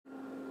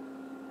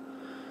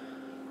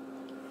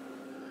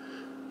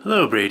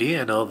Hello Brady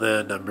and all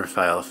the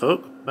Numberphile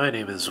folk. My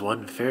name is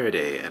One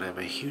Faraday and I'm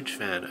a huge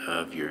fan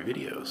of your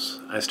videos.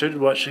 I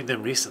started watching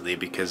them recently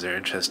because they're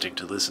interesting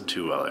to listen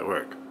to while I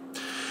work.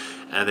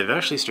 And they've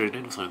actually started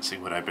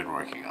influencing what I've been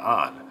working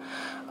on.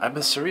 I'm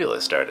a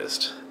surrealist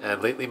artist,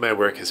 and lately my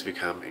work has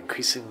become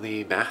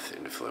increasingly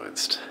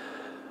math-influenced.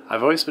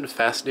 I've always been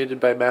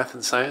fascinated by math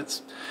and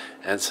science,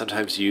 and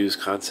sometimes use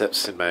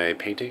concepts in my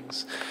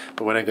paintings,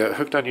 but when I got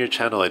hooked on your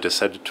channel I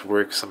decided to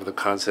work some of the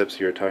concepts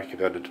you were talking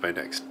about into my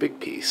next big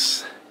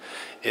piece.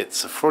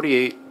 It's a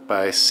 48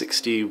 by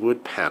 60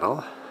 wood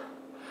panel,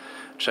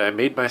 which I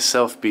made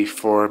myself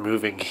before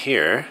moving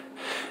here,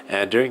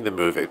 and during the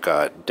move it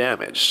got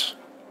damaged.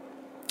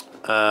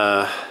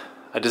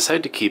 I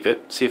decided to keep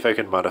it, see if I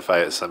could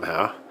modify it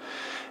somehow,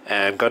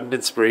 and got an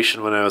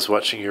inspiration when I was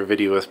watching your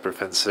video with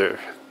Professor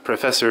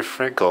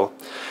Frankel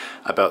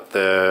about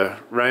the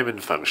Riemann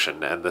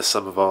function and the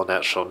sum of all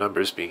natural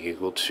numbers being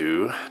equal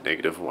to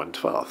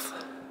 -1/12.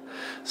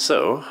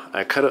 So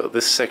I cut out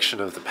this section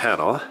of the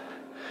panel,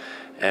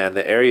 and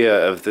the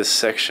area of this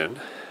section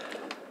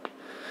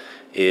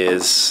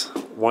is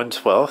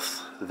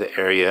 1/12 the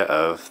area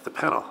of the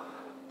panel.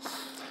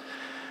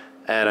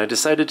 And I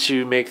decided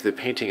to make the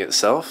painting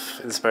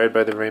itself inspired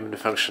by the Riemann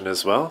function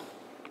as well.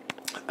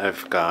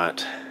 I've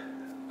got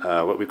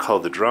what we call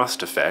the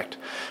Drost effect,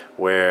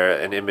 where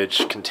an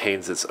image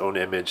contains its own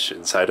image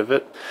inside of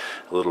it,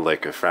 a little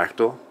like a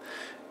fractal.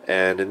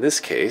 And in this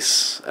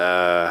case,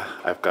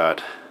 I've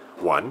got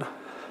 1,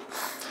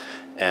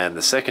 and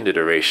the second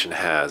iteration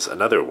has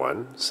another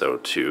 1, so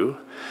 2,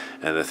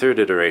 and the third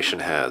iteration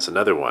has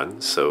another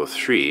 1, so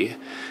 3,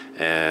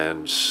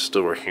 and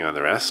still working on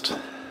the rest.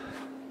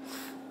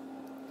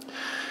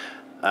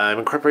 I'm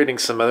incorporating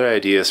some other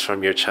ideas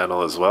from your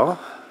channel as well.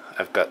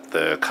 I've got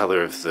the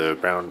color of the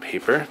brown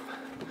paper,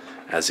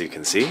 as you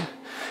can see,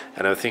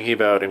 and I'm thinking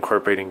about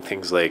incorporating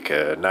things like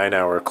a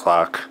 9-hour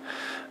clock,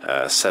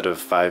 a set of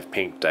 5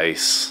 pink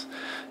dice,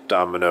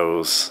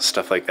 dominoes,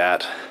 stuff like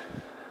that.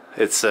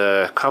 It's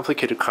a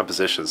complicated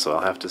composition, so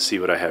I'll have to see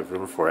what I have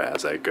room for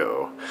as I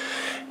go.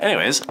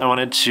 Anyways, I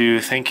wanted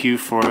to thank you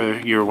for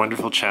your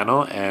wonderful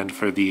channel and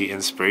for the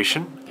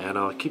inspiration, and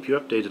I'll keep you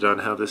updated on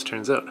how this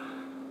turns out.